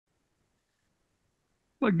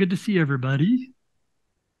Well, good to see everybody.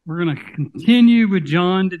 We're going to continue with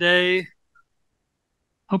John today.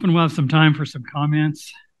 Hoping we'll have some time for some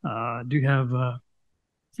comments. Do have,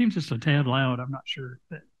 seems just a tad loud. I'm not sure.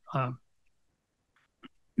 But,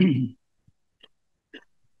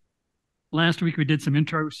 last week we did some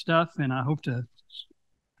intro stuff, and I hope to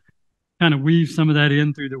kind of weave some of that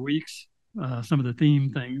in through the weeks, some of the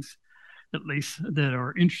theme things, at least that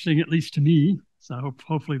are interesting, at least to me. So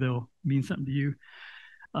hopefully they'll mean something to you.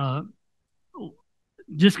 Uh,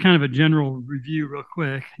 just kind of a general review real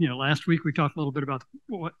quick. Last week we talked a little bit about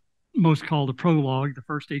what most call the prologue, the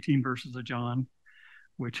first 18 verses of John,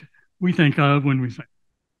 which we think of when we say,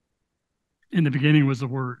 in the beginning was the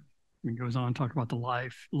Word. It goes on to talk about the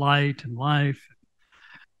light and life,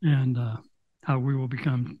 and how we will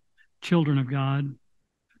become children of God.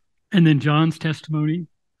 And then John's testimony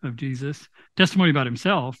of Jesus, testimony about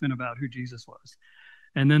himself and about who Jesus was.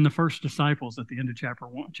 And then the first disciples at the end of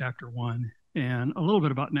chapter one, and a little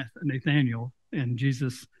bit about Nathaniel and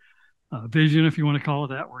Jesus' vision, if you want to call it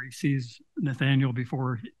that, where he sees Nathaniel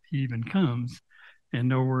before he even comes and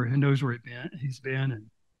knows where he's been.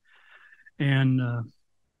 And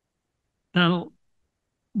that'll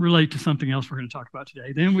relate to something else we're going to talk about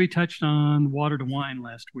today. Then we touched on water to wine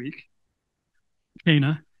last week,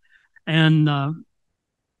 Cana. And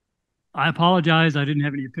I apologize. I didn't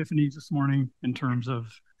have any epiphanies this morning in terms of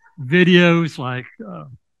videos. Like,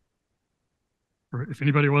 if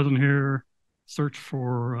anybody wasn't here, search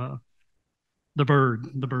for the bird.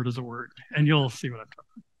 The bird is a word, and you'll see what I'm talking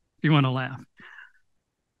about. If you want to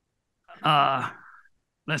laugh.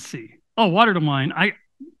 Let's see. Oh, water to wine.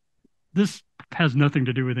 This has nothing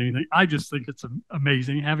to do with anything. I just think it's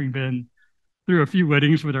amazing, having been through a few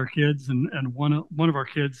weddings with our kids, and one of our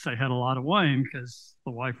kids, they had a lot of wine because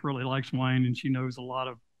the wife really likes wine, and she knows a lot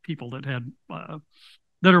of people that are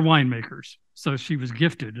winemakers. So she was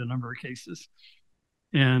gifted a number of cases,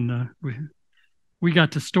 and we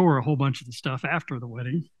got to store a whole bunch of the stuff after the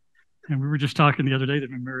wedding. And we were just talking the other day.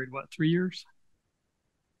 They've been married 3 years,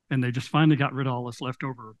 and they just finally got rid of all this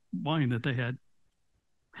leftover wine that they had.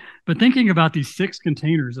 But thinking about these 6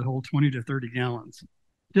 containers that hold 20 to 30 gallons,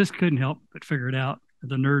 just couldn't help but figure it out.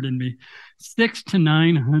 The nerd in me, 600 to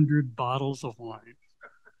 900 bottles of wine,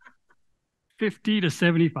 50 to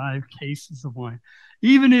 75 cases of wine.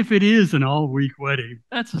 Even if it is an all-week wedding,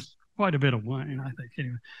 that's quite a bit of wine, I think,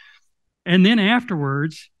 anyway. And then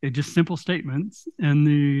afterwards, it just simple statements, and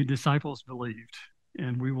the disciples believed.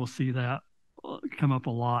 And we will see that come up a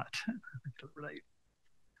lot.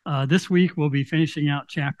 This week, we'll be finishing out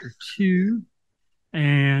chapter 2,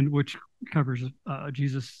 and which covers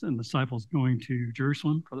Jesus and the disciples going to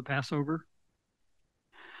Jerusalem for the Passover.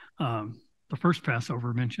 The first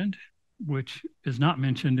Passover mentioned, which is not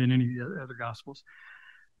mentioned in any of the other Gospels.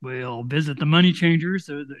 We'll visit the money changers,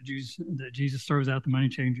 that Jesus throws out the money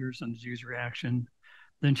changers and the Jews' reaction.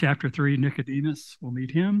 Then chapter 3, Nicodemus, we'll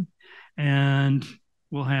meet him. And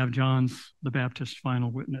we'll have John's the Baptist's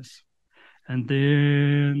final witness. And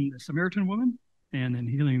then the Samaritan woman, and then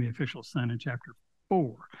healing the official son in chapter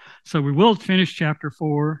 4. So we will finish chapter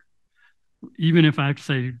 4, even if I have to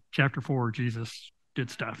say chapter 4, Jesus did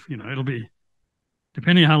stuff. It'll be,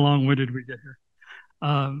 depending on how long-winded we get here.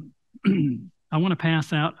 I want to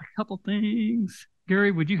pass out a couple things. Gary,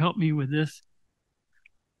 would you help me with this?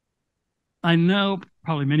 I know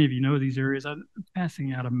probably many of you know these areas. I'm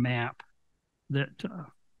passing out a map that, tell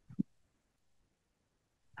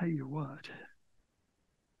you what,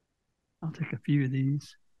 I'll take a few of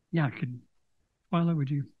these. Yeah, I could. Twyla, would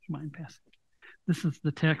you mind passing? This is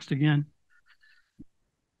the text again.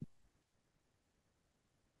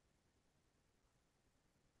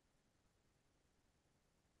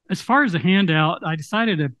 As far as the handout, I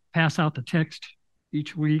decided to pass out the text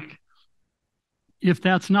each week. If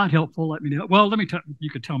that's not helpful, let me know. Well, you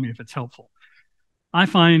could tell me if it's helpful. I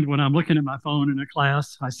find when I'm looking at my phone in a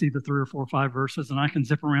class, I see the 3 or 4 or 5 verses, and I can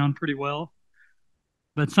zip around pretty well.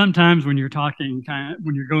 But sometimes when you're talking,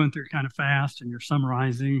 when you're going through kind of fast and you're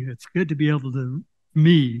summarizing, it's good to be able to,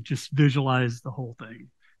 just visualize the whole thing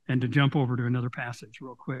and to jump over to another passage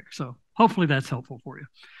real quick. So hopefully that's helpful for you.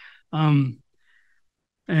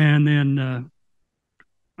 And then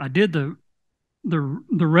I did the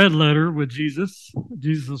red letter with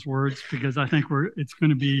Jesus's words, because I think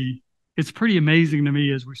it's pretty amazing to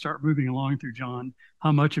me as we start moving along through John,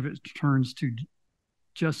 how much of it turns to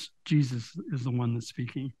just Jesus is the one that's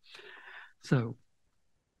speaking. So,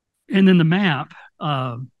 and then the map,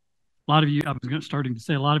 a lot of you, I was starting to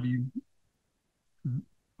say, a lot of you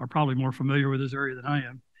are probably more familiar with this area than I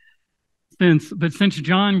am. Since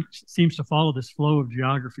John seems to follow this flow of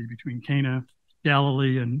geography between Cana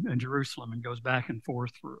Galilee and Jerusalem and goes back and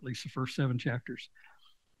forth for at least the first 7 chapters.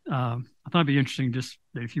 I thought it'd be interesting just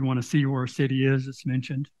if you want to see where a city is, it's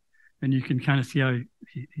mentioned, and you can kind of see how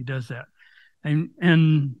he does that.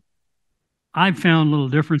 And I've found little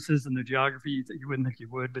differences in the geography that you wouldn't think you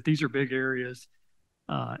would, but these are big areas,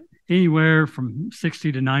 anywhere from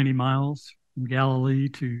 60 to 90 miles from Galilee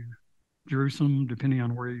to Jerusalem, depending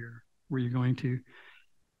on where you're going to.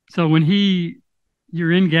 So when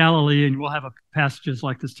you're in Galilee, and we'll have passages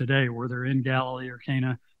like this today where they're in Galilee or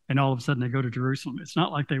Cana, and all of a sudden they go to Jerusalem. It's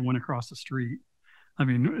not like they went across the street. I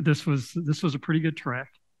mean, this was a pretty good trek.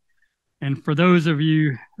 And for those of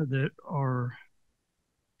you that are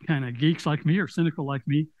kind of geeks like me or cynical like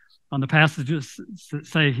me, on the passages that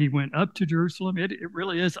say he went up to Jerusalem, it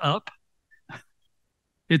really is up.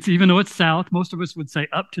 It's, even though it's south, most of us would say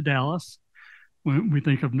up to Dallas when we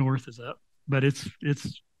think of north as up, but it's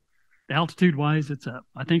altitude wise, it's up.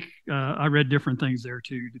 I think I read different things there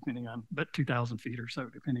too, depending on, but 2,000 feet or so,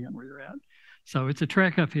 depending on where you're at. So it's a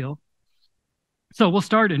trek uphill. So we'll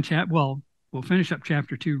start in we'll finish up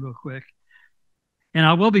chapter 2 real quick. And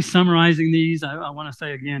I will be summarizing these. I want to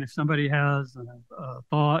say again, if somebody has a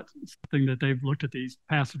thought, something that they've looked at these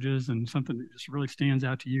passages and something that just really stands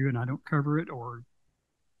out to you and I don't cover it, or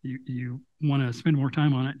you want to spend more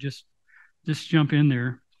time on it, just jump in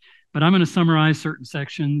there. But I'm going to summarize certain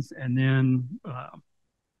sections, and then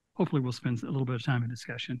hopefully we'll spend a little bit of time in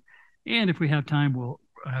discussion. And if we have time, we'll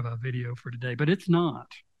have a video for today. But it's not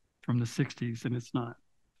from the 60s, and it's not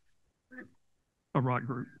a rock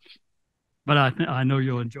group. But I know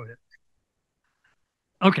you'll enjoy it.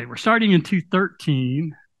 Okay, we're starting in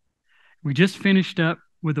 2:13. We just finished up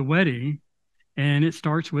with the wedding, and it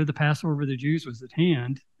starts with the Passover of the Jews was at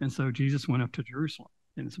hand. And so Jesus went up to Jerusalem,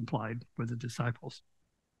 and it's implied with the disciples.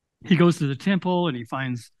 He goes to the temple and he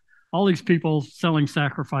finds all these people selling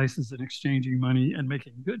sacrifices and exchanging money and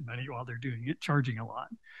making good money while they're doing it, charging a lot.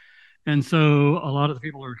 And so a lot of the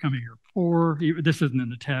people who are coming here poor. This isn't in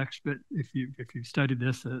the text, but if you studied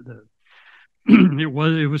this,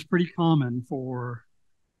 it was pretty common for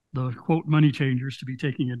the quote money changers to be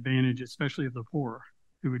taking advantage, especially of the poor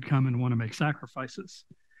who would come and want to make sacrifices.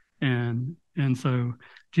 And so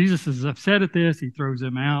Jesus is upset at this. He throws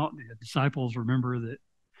them out. The disciples remember that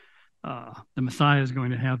the Messiah is going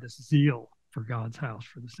to have this zeal for God's house,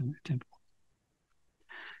 for the temple.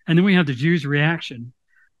 And then we have the Jews' reaction,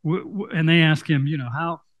 and they ask him,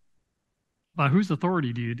 by whose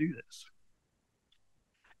authority do you do this?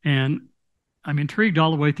 And I'm intrigued all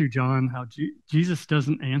the way through John how Jesus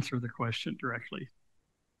doesn't answer the question directly.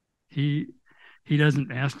 He doesn't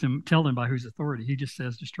tell them by whose authority. He just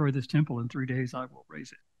says, destroy this temple, in 3 days I will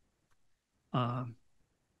raise it.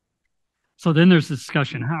 So then there's this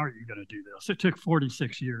discussion, how are you going to do this? It took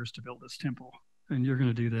 46 years to build this temple, and you're going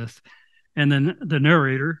to do this. And then the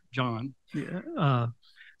narrator, John,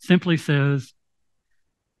 simply says,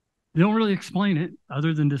 they don't really explain it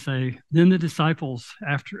other than to say, then the disciples,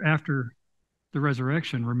 after the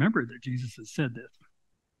resurrection, remembered that Jesus had said this,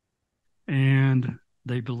 and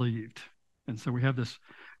they believed. And so we have this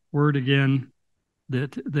word again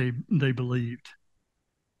that they believed.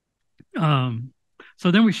 So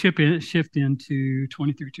then we shift into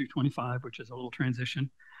 20 through 25, which is a little transition.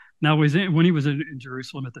 Now, when he was in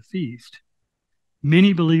Jerusalem at the feast,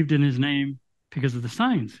 many believed in his name because of the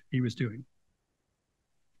signs he was doing.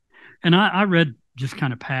 And I read just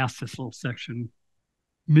kind of past this little section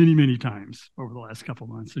many, many times over the last couple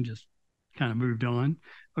of months and just kind of moved on.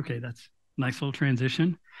 Okay, that's a nice little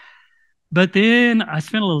transition. But then I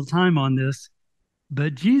spent a little time on this,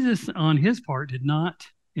 but Jesus, on his part, did not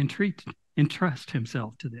entrust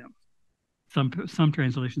himself to them. Some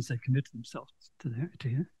translations say commit themselves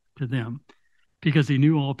to them, because he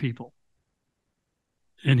knew all people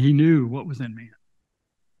and he knew what was in man.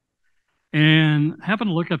 And happened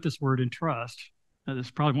to look up this word entrust. Now,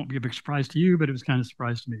 this probably won't be a big surprise to you, but it was kind of a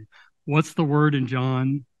surprise to me. What's the word in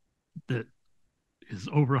John that is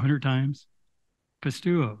over 100 times?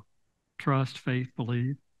 Pisteuo. Trust, faith,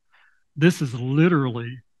 believe. This is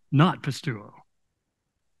literally not pisteuo.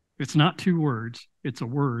 It's not 2 words. It's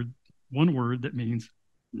one word that means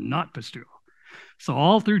not pisteuo. So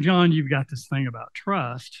all through John, you've got this thing about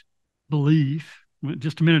trust, belief.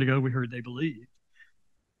 Just a minute ago, we heard they believed,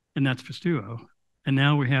 and that's pisteuo. And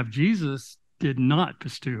now we have Jesus did not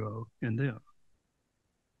pisteuo in them.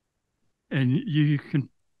 And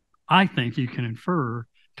I think you can infer,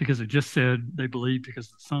 because it just said they believed because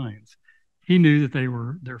of the signs. He knew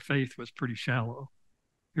that their faith was pretty shallow.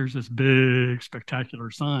 Here's this big,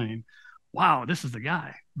 spectacular sign. Wow, this is the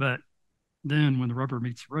guy. But then when the rubber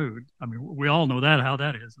meets the road, I mean, we all know how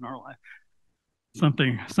that is in our life.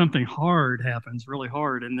 something hard happens, really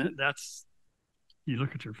hard, and that's you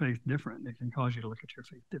look at your faith different. It can cause you to look at your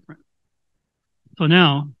faith different. So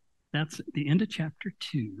now that's the end of chapter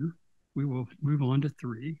 2. We will move on to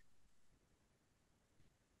 3.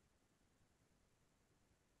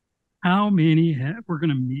 How many we're going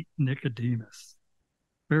to meet Nicodemus,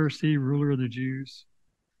 Pharisee, ruler of the Jews.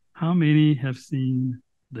 How many have seen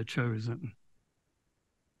The Chosen?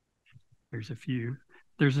 There's a few.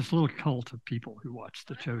 There's this little cult of people who watch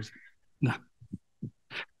The Chosen. No,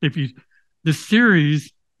 if you this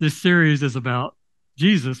series is about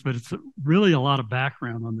Jesus, but it's really a lot of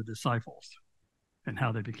background on the disciples and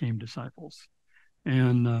how they became disciples.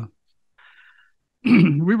 And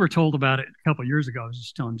we were told about it a couple of years ago. I was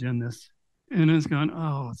just telling Jen this, and it's going,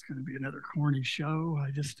 oh, it's going to be another corny show.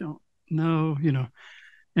 I just don't know,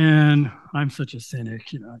 And I'm such a cynic,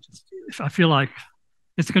 I feel like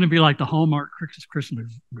it's going to be like the Hallmark Christmas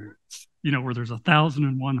movies, where there's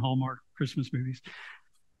 1,001 Hallmark Christmas movies.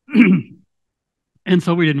 And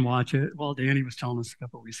so we didn't watch it. Well, Danny was telling us a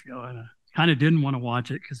couple of weeks ago, and I kind of didn't want to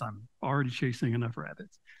watch it because I'm already chasing enough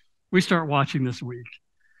rabbits. We start watching this week.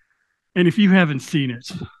 And if you haven't seen it,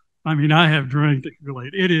 I mean, I have drank the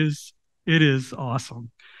Kool-Aid. It is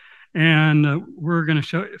awesome. And we're going to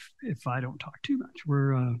show, if I don't talk too much,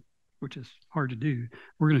 which is hard to do,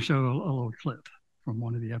 we're going to show a little clip from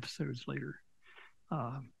one of the episodes later.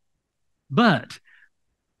 But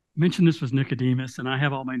mentioned this was Nicodemus, and I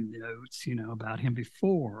have all my notes, about him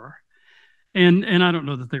before. And I don't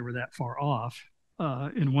know that they were that far off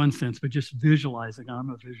in one sense, but just visualizing, I'm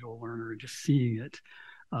a visual learner, and just seeing it.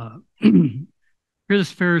 Here's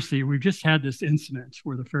this Pharisee. We've just had this incident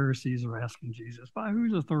where the Pharisees are asking Jesus, by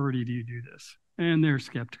whose authority do you do this? And they're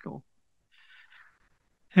skeptical.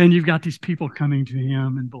 And you've got these people coming to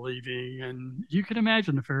him and believing. And you can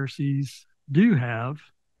imagine the Pharisees do have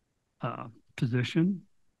position.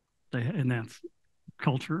 And that's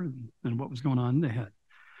culture and what was going on. They had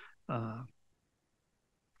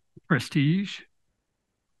prestige.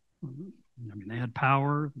 I mean, they had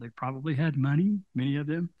power. They probably had money. Many of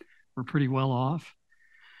them were pretty well off.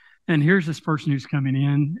 And here's this person who's coming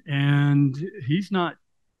in, and he's not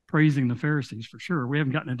praising the Pharisees for sure. We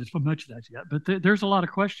haven't gotten into much of that yet, but there's a lot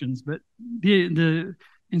of questions. But the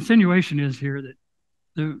insinuation is here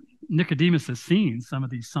that Nicodemus has seen some of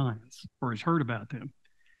these signs or has heard about them.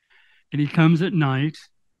 And he comes at night,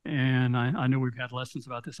 and I know we've had lessons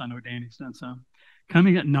about this. I know Danny's done some.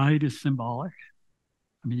 Coming at night is symbolic.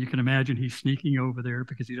 I mean, you can imagine he's sneaking over there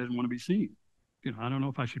because he doesn't want to be seen. I don't know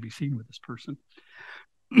if I should be seen with this person.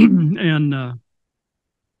 And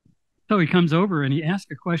so he comes over and he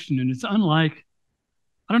asks a question, and it's unlike,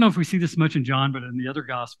 I don't know if we see this much in John, but in the other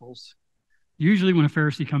Gospels, usually when a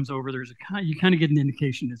Pharisee comes over, you kind of get an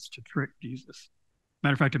indication it's to trick Jesus.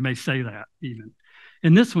 Matter of fact, it may say that even.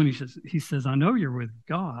 In this one, he says, I know you're with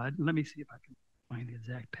God. Let me see if I can find the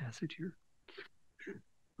exact passage here.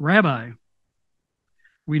 Rabbi,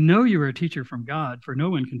 we know you are a teacher from God, for no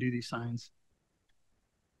one can do these signs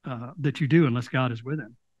that you do unless God is with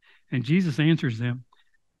him. And Jesus answers them.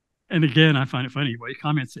 And again, I find it funny. Well, he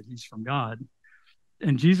comments that he's from God.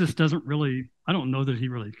 And Jesus doesn't really, I don't know that he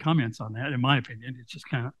really comments on that, in my opinion. It's just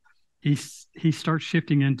kind of, he starts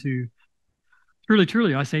shifting into, truly,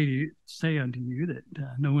 truly, I say unto you that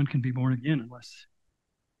no one can be born again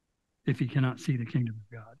if he cannot see the kingdom of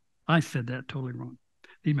God. I said that totally wrong.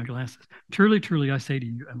 Need my glasses. Truly, truly, I say to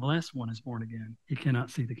you, unless one is born again, he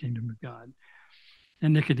cannot see the kingdom of God.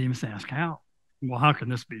 And Nicodemus asked, how? Well, how can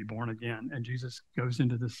this be born again? And Jesus goes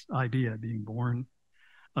into this idea of being born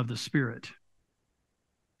of the Spirit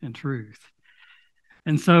and truth.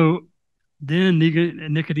 And so then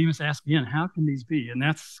Nicodemus asked again, how can these be? And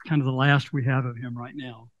that's kind of the last we have of him right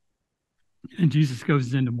now. And Jesus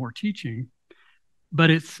goes into more teaching, but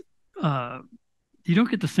it's, you don't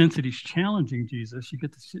get the sense that he's challenging Jesus. You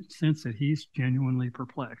get the sense that he's genuinely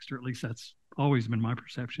perplexed, or at least that's always been my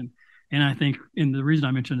perception. And I think, and the reason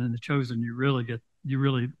I mentioned in The Chosen, you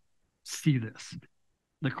really see this,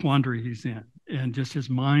 the quandary he's in, and just his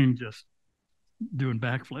mind just doing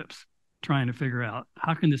backflips, trying to figure out,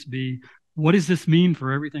 how can this be? What does this mean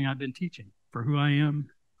for everything I've been teaching, for who I am,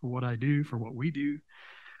 for what I do, for what we do?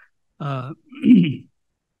 And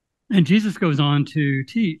Jesus goes on to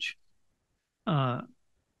teach.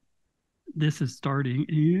 This is starting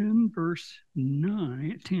in verse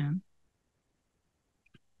 10.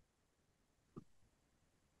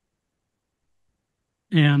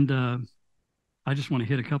 And I just want to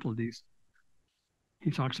hit a couple of these.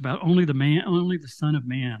 He talks about only the Son of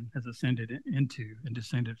Man has ascended into and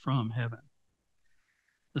descended from heaven.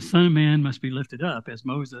 The Son of Man must be lifted up as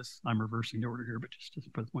Moses, I'm reversing the order here, but just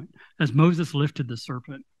for the point, as Moses lifted the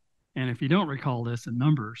serpent. And if you don't recall this in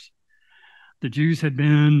Numbers, the Jews had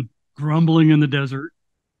been grumbling in the desert,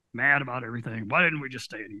 mad about everything. Why didn't we just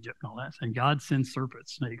stay in Egypt and all that? And God sends serpent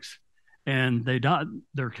snakes, and they die.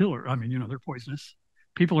 They're killer. I mean, they're poisonous.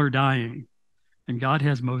 People are dying. And God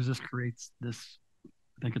has Moses creates this,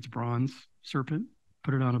 I think it's bronze serpent,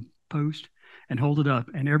 put it on a post and hold it up.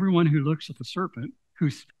 And everyone who looks at the serpent,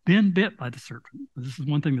 who's been bit by the serpent, this is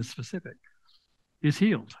one thing that's specific, is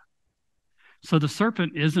healed. So the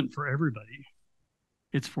serpent isn't for everybody.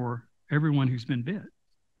 It's for everyone who's been bit.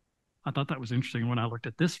 I thought that was interesting when I looked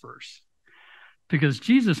at this verse, because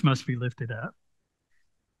Jesus must be lifted up.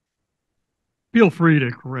 Feel free to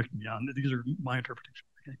correct me on these are my interpretations.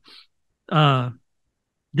 Okay.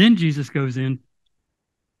 Then Jesus goes in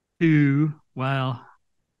to, well,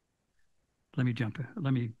 let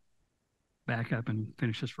me back up and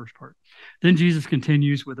finish this first part. Then Jesus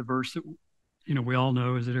continues with a verse that we all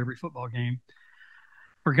know is at every football game.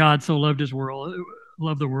 For God so loved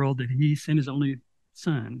the world that he sent his only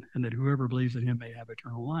Son, and that whoever believes in him may have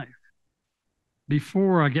eternal life.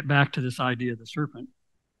 Before I get back to this idea of the serpent,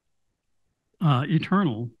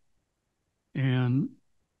 eternal, and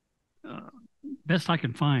best I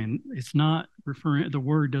can find, it's not referring, the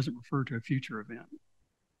word doesn't refer to a future event.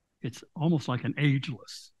 It's almost like an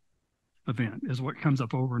ageless event is what comes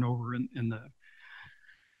up over and over in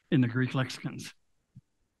the Greek lexicons,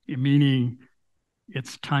 meaning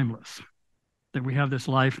it's timeless, that we have this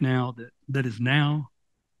life now that is now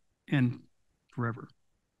and forever.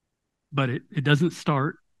 But it doesn't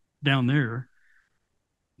start down there,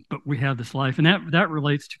 but we have this life. And that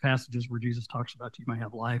relates to passages where Jesus talks about you might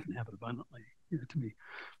have life and have it abundantly, to me.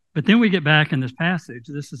 But then we get back in this passage,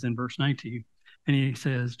 this is in verse 19, and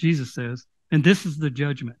Jesus says, and this is the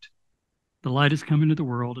judgment. The light has come into the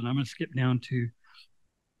world, and I'm going to skip down to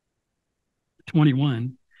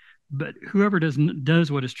 21. But whoever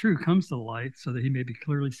does what is true comes to the light, so that he may be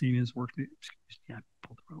clearly seen in his work. Excuse me, I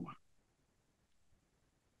pulled the wrong one.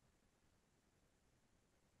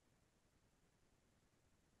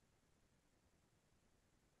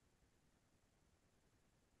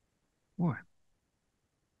 Boy.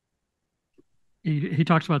 He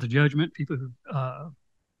talks about the judgment, people who,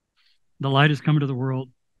 the light has come into the world,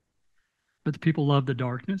 but the people love the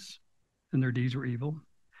darkness, and their deeds were evil.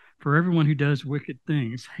 For everyone who does wicked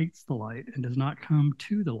things hates the light and does not come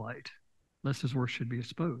to the light, lest his works should be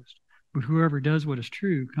exposed. But whoever does what is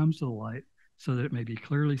true comes to the light, so that it may be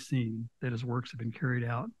clearly seen that his works have been carried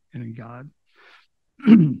out and in God.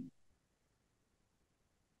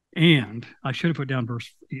 And I should have put down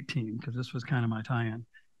verse 18, because this was kind of my tie-in.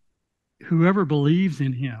 Whoever believes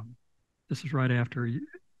in him, this is right after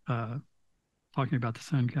talking about the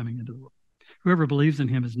Son coming into the world. Whoever believes in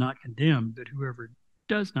him is not condemned, but whoever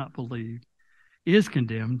does not believe is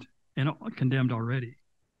condemned, and condemned already.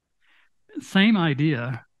 Same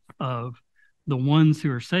idea of the ones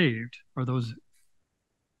who are saved are those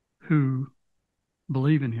who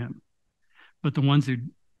believe in him. But the ones who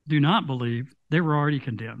do not believe, they were already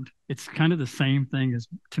condemned. It's kind of the same thing as,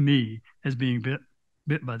 to me, as being bit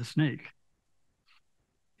by the snake.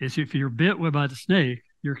 Is if you're bit by the snake,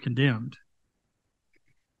 you're condemned.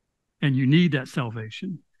 And you need that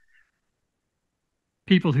salvation.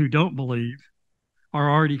 People who don't believe are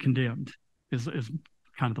already condemned, is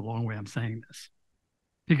kind of the long way I'm saying this.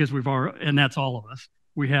 Because and that's all of us.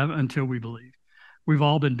 We have until we believe. We've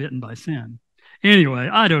all been bitten by sin. Anyway,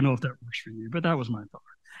 I don't know if that works for you, but that was my thought.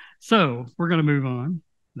 So we're going to move on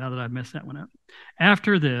now that I've messed that one up.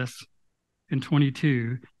 After this, in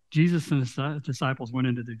 22, Jesus and his disciples went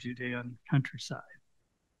into the Judean countryside.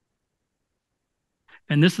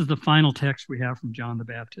 And this is the final text we have from John the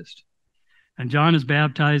Baptist. And John is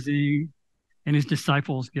baptizing, and his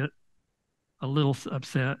disciples get a little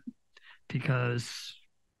upset because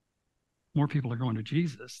more people are going to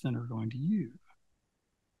Jesus than are going to you.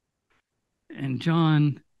 And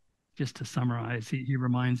John, just to summarize, he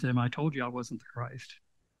reminds them, I told you I wasn't the Christ.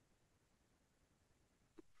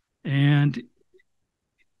 And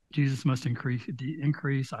Jesus must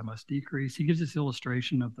increase, I must decrease. He gives this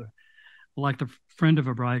illustration of like the friend of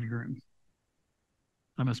a bridegroom.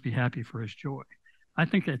 I must be happy for his joy. I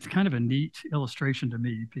think it's kind of a neat illustration to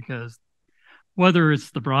me, because whether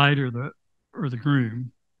it's the bride or the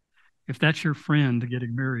groom, if that's your friend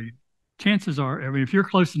getting married, chances are, I mean, if you're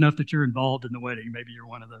close enough that you're involved in the wedding, maybe you're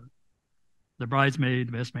one of the bridesmaid,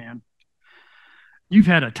 the best man, you've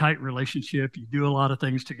had a tight relationship, you do a lot of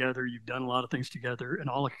things together, you've done a lot of things together, and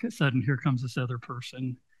all of a sudden here comes this other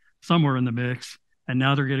person somewhere in the mix, and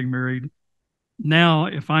now they're getting married. Now,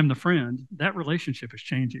 if I'm the friend, that relationship is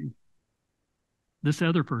changing. This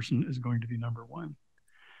other person is going to be number one.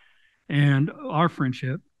 And our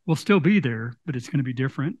friendship will still be there, but it's going to be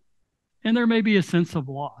different. And there may be a sense of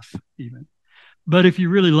loss even. But if you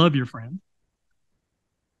really love your friend,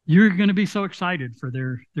 you're going to be so excited for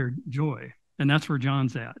their joy. And that's where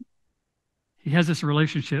John's at. He has this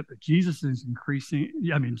relationship that Jesus is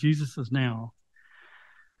increasing. I mean, Jesus has now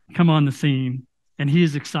come on the scene, and he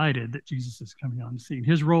is excited that Jesus is coming on the scene.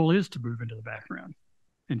 His role is to move into the background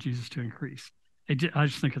and Jesus to increase. I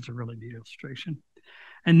just think it's a really neat illustration.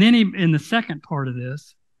 And then in the second part of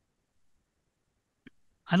this,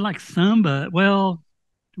 I'd like somebody, well,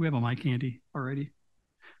 do we have a mic handy already?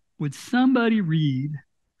 Would somebody read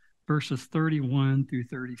verses 31 through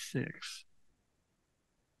 36?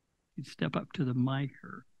 You'd step up to the mic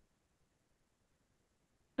or...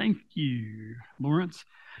 Thank you, Lawrence.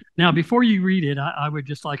 Now, before you read it, I would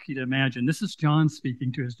just like you to imagine, this is John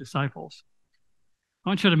speaking to his disciples. I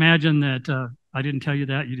want you to imagine that I didn't tell you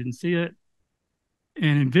that, you didn't see it,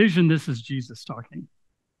 and envision this as Jesus talking,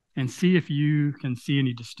 and see if you can see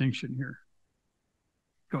any distinction here.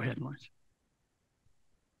 Go ahead, Lawrence.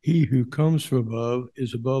 He who comes from above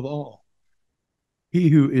is above all. He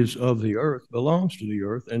who is of the earth belongs to the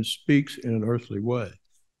earth and speaks in an earthly way.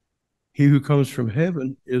 He who comes from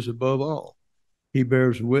heaven is above all. He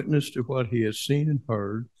bears witness to what he has seen and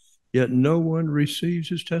heard, yet no one receives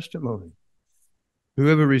his testimony.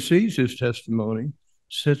 Whoever receives his testimony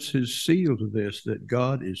sets his seal to this, that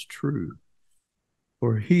God is true.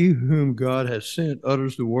 For he whom God has sent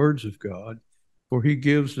utters the words of God, for he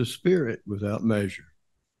gives the Spirit without measure.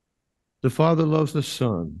 The Father loves the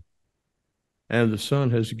Son, and the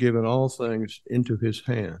Son has given all things into his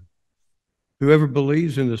hand. Whoever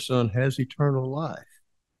believes in the Son has eternal life.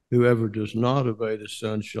 Whoever does not obey the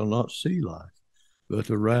Son shall not see life, but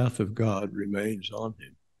the wrath of God remains on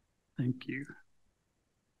him. Thank you.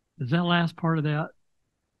 Does that last part of that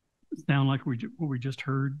sound like what we just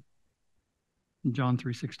heard in John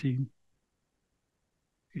 3:16?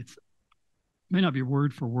 It may not be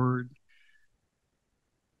word for word,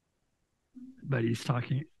 but he's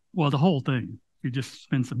talking, well, the whole thing, if you just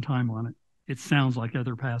spend some time on it, it sounds like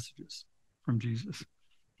other passages from Jesus.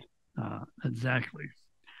 Exactly.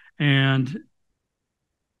 And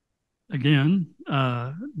again,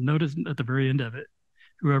 notice at the very end of it,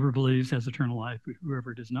 whoever believes has eternal life, but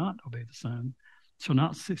whoever does not obey the Son shall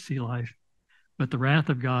not see life, but the wrath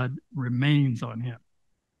of God remains on him.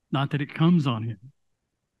 Not that it comes on him,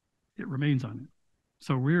 it remains on him.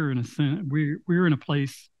 So we're in a sin, we're in a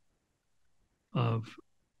place of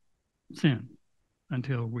sin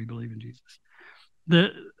until we believe in Jesus.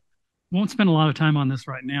 Won't spend a lot of time on this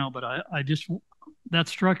right now, but I just, that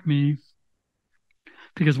struck me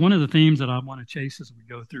because one of the themes that I want to chase as we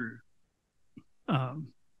go through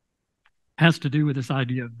has to do with this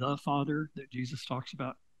idea of the Father that Jesus talks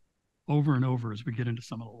about over and over as we get into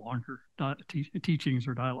some of the longer teachings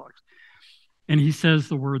or dialogues. And he says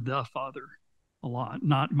the word the Father a lot,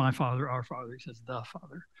 not my Father, our Father. He says the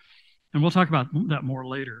Father. And we'll talk about that more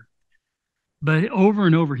later. But over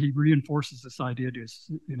and over, he reinforces this idea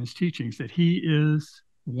in his teachings that he is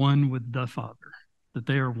one with the Father, that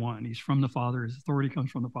they are one. He's from the Father. His authority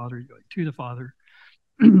comes from the Father. He's going to the Father.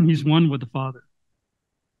 He's one with the Father.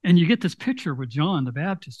 And you get this picture with John the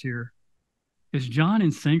Baptist here. Is John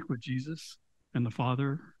in sync with Jesus and the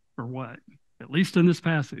Father, or what? At least in this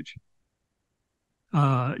passage,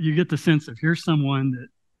 you get the sense of here's someone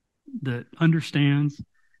that understands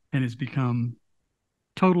and has become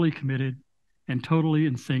totally committed and totally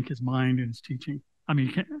in sync, his mind and his teaching. I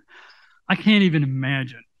mean, I can't even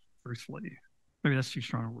imagine, firstly, maybe that's too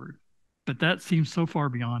strong a word, but that seems so far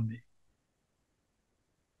beyond me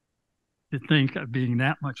to think of being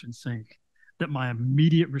that much in sync that my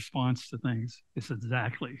immediate response to things is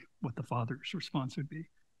exactly what the Father's response would be.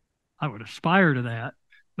 I would aspire to that,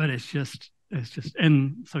 but it's just,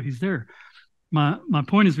 and so he's there. My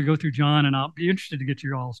point as we go through John, and I'll be interested to get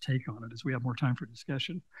your all's take on it as we have more time for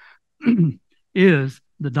discussion, is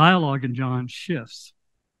the dialogue in John shifts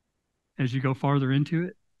as you go farther into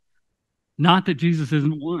it. Not that Jesus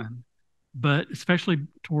isn't one, but especially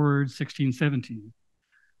towards 16, 17.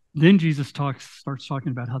 Then Jesus starts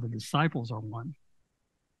talking about how the disciples are one.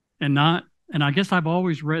 And I guess I've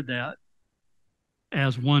always read that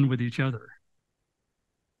as one with each other,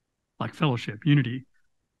 like fellowship, unity.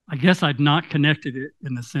 I guess I'd not connected it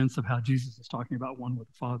in the sense of how Jesus is talking about one with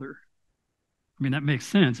the Father. I mean, that makes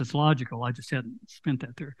sense. It's logical. I just hadn't spent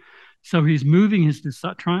that there. So he's moving his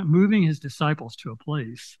disciples to a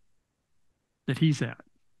place that he's at.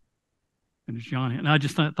 And it's John. And I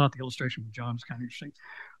just thought the illustration with John was kind of interesting.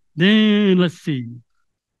 Then let's see.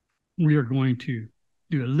 We are going to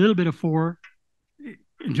do a little bit of 4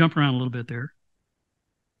 and jump around a little bit there.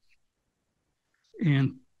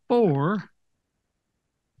 And 4,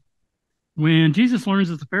 when Jesus learns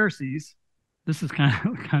of the Pharisees, this is kind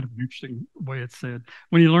of an interesting way it's said.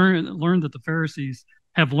 When he learned that the Pharisees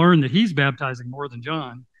have learned that he's baptizing more than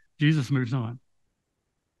John, Jesus moves on.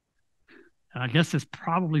 And I guess this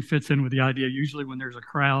probably fits in with the idea. Usually, when there's a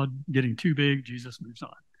crowd getting too big, Jesus moves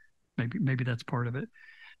on. Maybe that's part of it.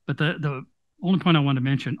 But the only point I want to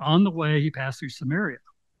mention, on the way, he passed through Samaria.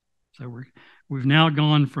 So we've now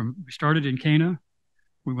gone we started in Cana,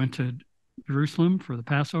 we went to Jerusalem for the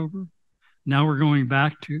Passover. Now we're going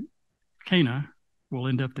back to Cana. We'll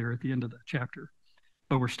end up there at the end of the chapter.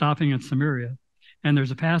 But we're stopping in Samaria. And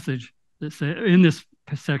there's a passage that says, in this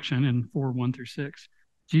section in 4:1-6,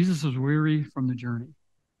 Jesus was weary from the journey.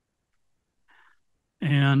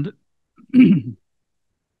 And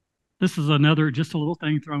this is just a little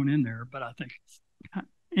thing thrown in there, but I think it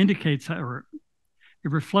indicates or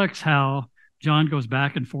it reflects how John goes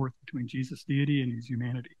back and forth between Jesus' deity and his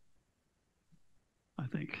humanity, I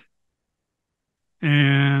think.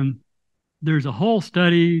 And there's a whole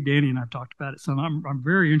study, Danny and I've talked about it, so I'm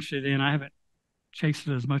very interested in. I haven't chased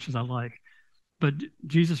it as much as I like, but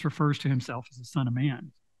Jesus refers to himself as the Son of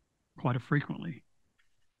Man quite frequently.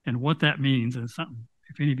 And what that means is something,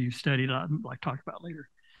 if any of you studied, I'd like to talk about later.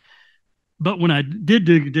 But when I did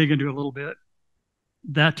dig into it a little bit,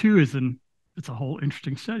 that too it's a whole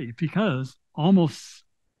interesting study, because almost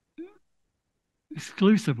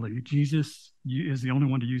exclusively Jesus is the only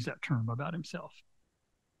one to use that term about himself.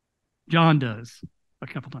 John does a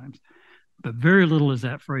couple times, but very little is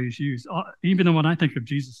that phrase used. Even though when I think of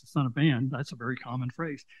Jesus, the Son of Man, that's a very common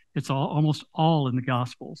phrase. It's almost all in the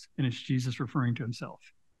Gospels, and it's Jesus referring to himself.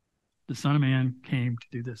 The Son of Man came to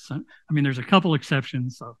do this. There's a couple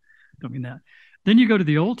exceptions, so don't mean that. Then you go to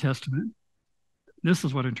the Old Testament. This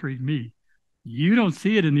is what intrigued me. You don't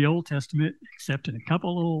see it in the Old Testament except in a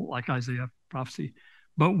couple little, like Isaiah prophecy.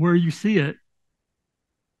 But where you see it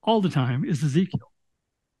all the time is Ezekiel,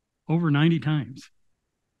 over 90 times.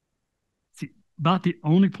 See, about the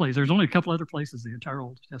only place. There's only a couple other places in the entire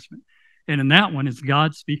Old Testament. And in that one, it's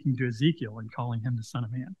God speaking to Ezekiel and calling him the Son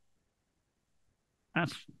of Man.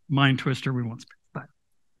 That's mind twister we won't speak about.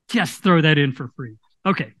 Just throw that in for free.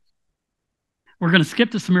 Okay. We're going to skip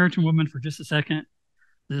the Samaritan woman for just a second.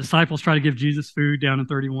 The disciples try to give Jesus food down in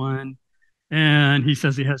 31, and he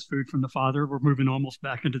says he has food from the Father. We're moving almost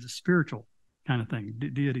back into the spiritual kind of thing,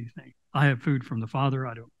 deity thing. I have food from the Father.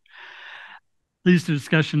 I don't. Leads to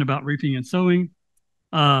discussion about reaping and sowing.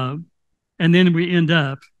 And then we end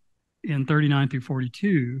up in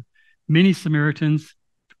 39-42. Many Samaritans,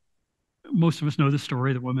 most of us know the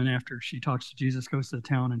story. The woman, after she talks to Jesus, goes to the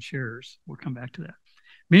town and shares. We'll come back to that.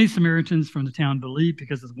 Many Samaritans from the town believed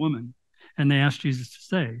because of the woman, and they asked Jesus to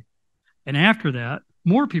stay. And after that,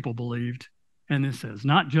 more people believed. And it says,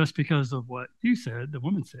 not just because of what you said, the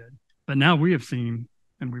woman said, but now we have seen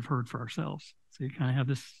and we've heard for ourselves. So you kind of have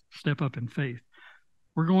this step up in faith.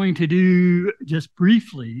 We're going to do just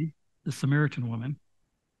briefly the Samaritan woman,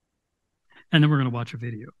 and then we're going to watch a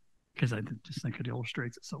video because I just think it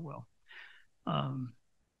illustrates it so well.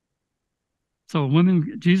 So a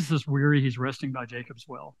woman, Jesus is weary. He's resting by Jacob's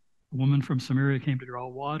well. A woman from Samaria came to draw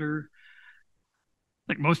water.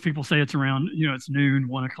 Like most people say, it's around, it's noon,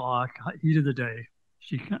 1 o'clock, heat of the day.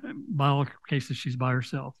 By all cases, she's by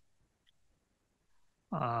herself.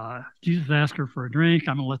 Jesus asked her for a drink.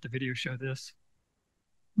 I'm going to let the video show this.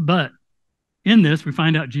 But in this, we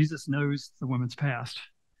find out Jesus knows the woman's past.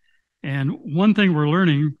 And one thing we're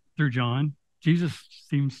learning through John, Jesus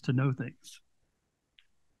seems to know things.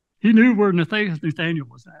 He knew where Nathaniel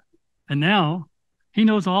was at. And now he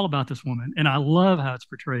knows all about this woman. And I love how it's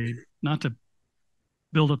portrayed, not to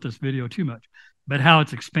build up this video too much, but how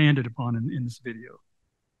it's expanded upon in this video.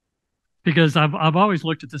 Because I've always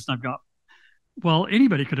looked at this and I've got, well,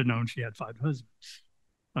 anybody could have known she had 5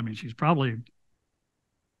 husbands. She's probably,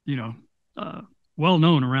 well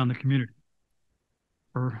known around the community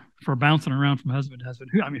for bouncing around from husband to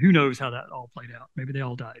husband. Who knows how that all played out? Maybe they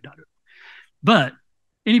all died. I don't know. But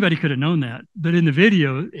anybody could have known that. But in the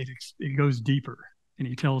video, it goes deeper, and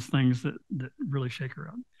he tells things that really shake her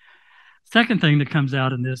up. Second thing that comes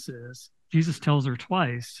out in this is Jesus tells her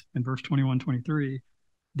twice in verse 21-23,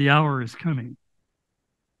 the hour is coming.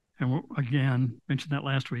 And we'll, again, mentioned that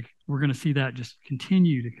last week. We're going to see that just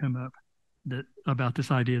continue to come up about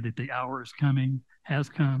this idea that the hour is coming, has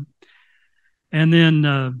come. And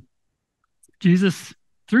then Jesus,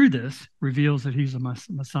 through this, reveals that he's a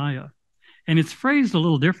Messiah. And it's phrased a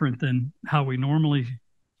little different than how we normally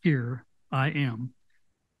hear, I am.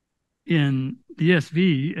 in the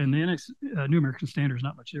ESV and the New American Standard is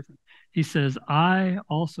not much different. He says, I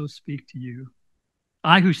also speak to you.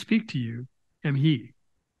 I who speak to you am he.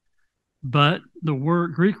 But the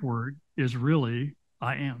Greek word is really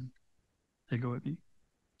I am. They go at me.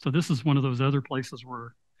 So this is one of those other places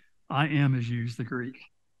where I am is used, the Greek.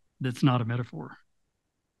 That's not a metaphor.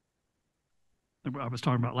 I was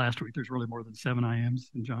talking about last week. There's really more than 7 I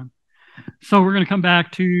ams in John. So we're going to come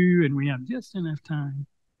back to, and we have just enough time.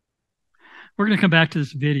 We're going to come back to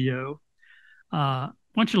this video. I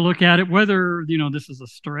want you to look at it, whether this is a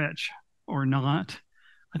stretch or not.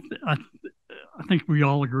 I think we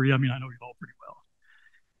all agree. I mean, I know you all pretty well.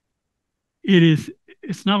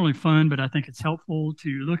 It's not only fun, but I think it's helpful to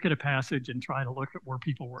look at a passage and try to look at where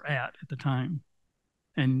people were at the time.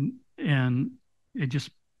 And it just,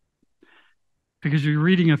 because you're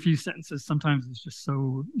reading a few sentences, sometimes it's just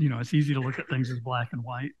so, it's easy to look at things as black and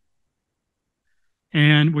white.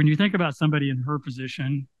 And when you think about somebody in her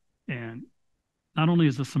position, and not only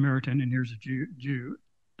as a Samaritan, and here's a Jew,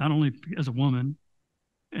 not only as a woman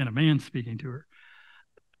and a man speaking to her,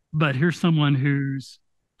 but here's someone who's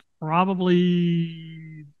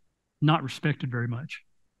probably not respected very much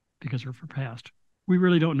because of her past. We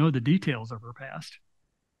really don't know the details of her past,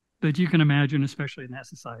 but you can imagine, especially in that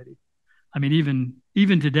society. I mean,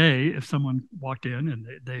 even today, if someone walked in and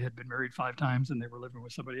they had been married 5 times and they were living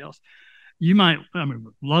with somebody else, you might,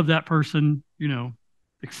 love that person,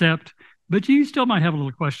 accept, but you still might have a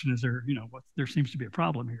little question: is there, there seems to be a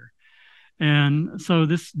problem here. And so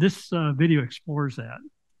this video explores that.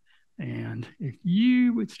 And if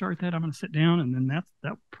you would start that, I'm going to sit down, and then that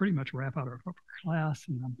pretty much wrap out our class.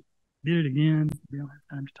 And I did it again. We don't have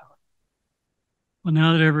time to talk. Well,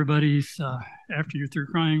 now that everybody's after you're through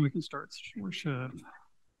crying, we can start worship.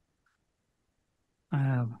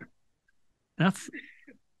 That's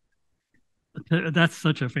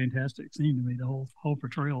such a fantastic scene to me. The whole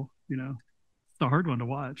portrayal, it's a hard one to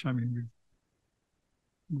watch. I mean,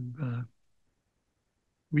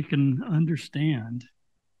 we can understand,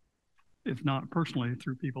 if not personally,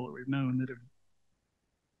 through people that we've known that have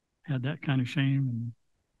had that kind of shame,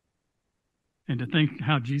 and to think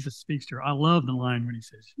how Jesus speaks to her. I love the line when he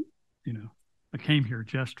says, I came here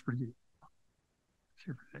just for you.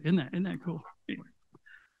 Isn't that cool? Anyway.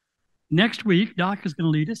 Next week, Doc is going to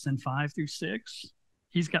lead us in 5 through 6.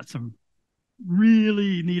 He's got some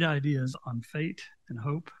really neat ideas on fate and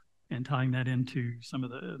hope, and tying that into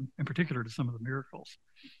in particular to some of the miracles.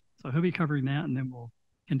 So he'll be covering that, and then we'll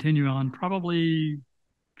continue on probably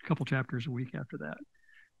a couple chapters a week after that.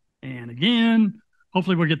 And again,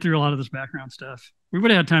 hopefully we'll get through a lot of this background stuff. We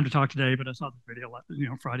would have had time to talk today, but I saw the video,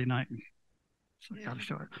 Friday night, so I got to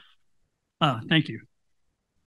show it. Thank you.